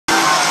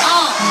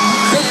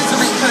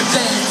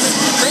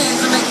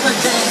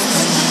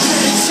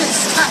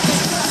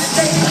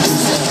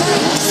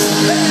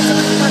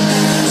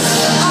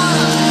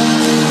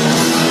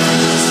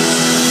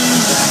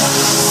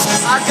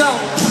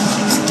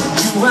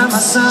are my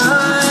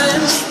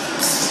sun,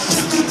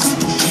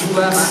 you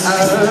are my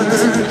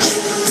earth.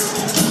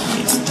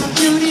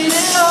 You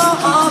didn't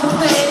know all the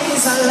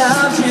ways I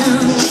love you.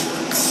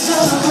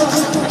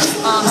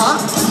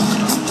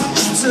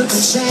 Took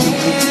a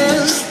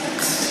chance,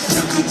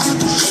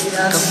 made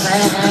out a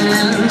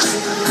plan.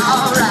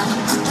 Alright,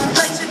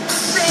 but you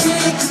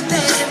think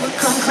that it would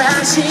come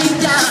crashing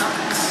down.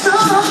 No,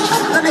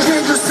 let me hear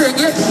you sing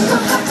it. You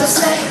don't have to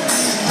say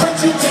what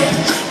you did.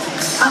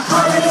 I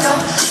already know.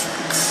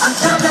 I'm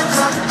down that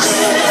rock.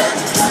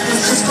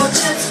 It's just for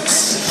chance.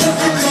 You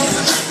and me,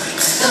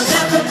 they'll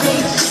never be.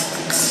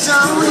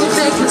 Don't even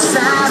make you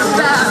sad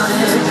about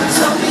it.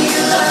 Told me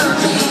you love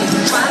me.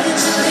 Why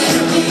did you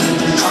leave me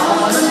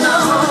all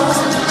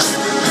alone?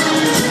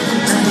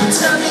 Now you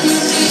tell me you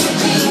need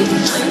me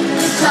when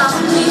you call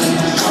me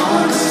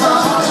on the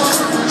phone.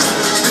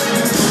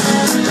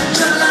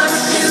 Girl, I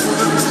refuse.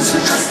 You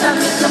must have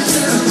me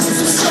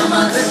confused with some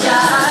other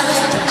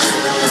guy.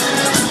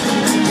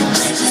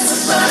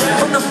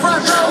 From the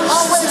front row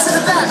all the way to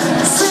the back,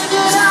 sing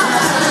it out.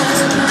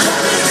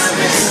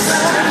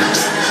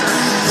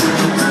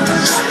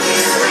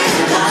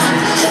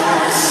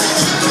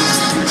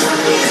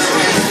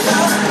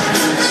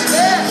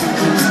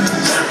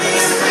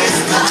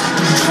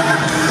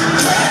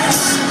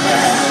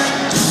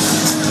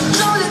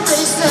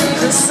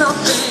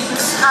 Something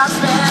I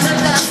better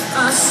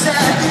never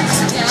said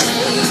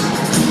today.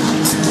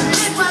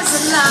 It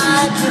wasn't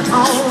like you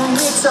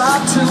only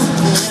talk to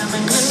him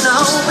and you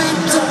know it.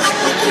 Don't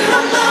act like you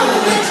don't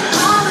know it.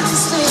 All of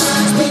these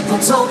things people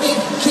told me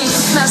keep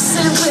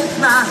messing with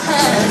my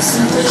head.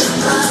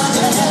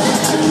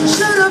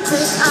 Should've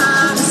been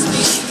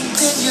honesty,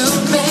 then you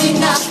may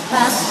not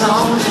have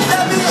known.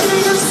 Let me hear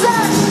you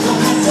say.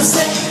 Don't have to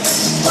say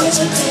what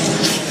you did.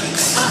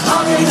 I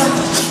already know.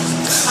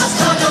 I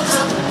thought you'd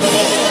come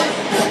here.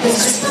 It's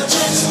just no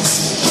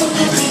chance. You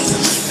and me,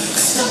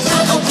 no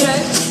matter okay.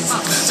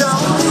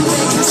 Don't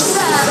make you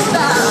sad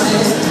about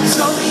it.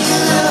 Told me you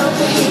love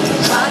me.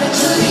 Why did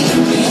you leave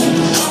me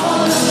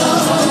all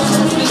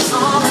alone? Me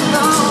all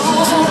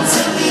alone.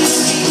 Tell me you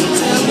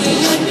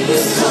need me.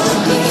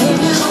 Told me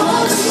you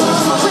on the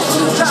phone. When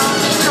you call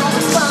me on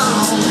the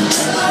phone,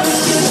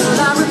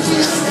 I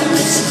refuse.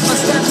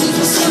 Must have me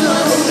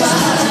confused.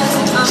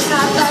 I'm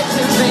not like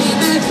you,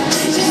 baby.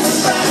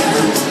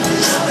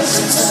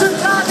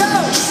 Chicago!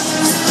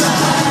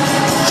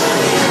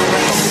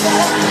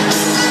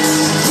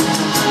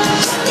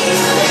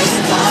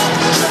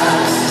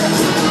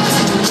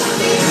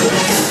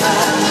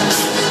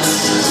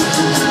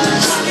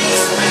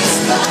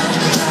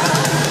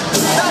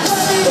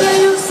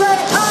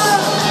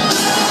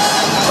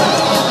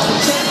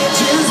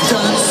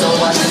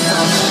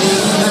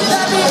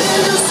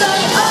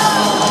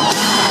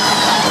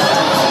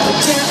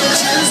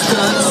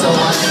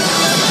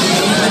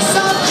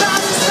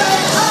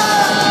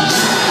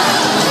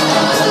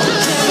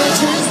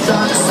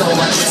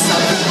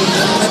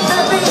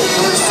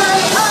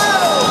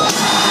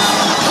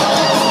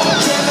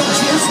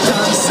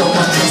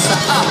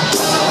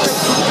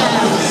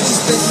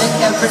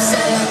 Every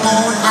Saturday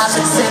morning,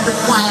 Alexander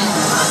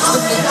Wang.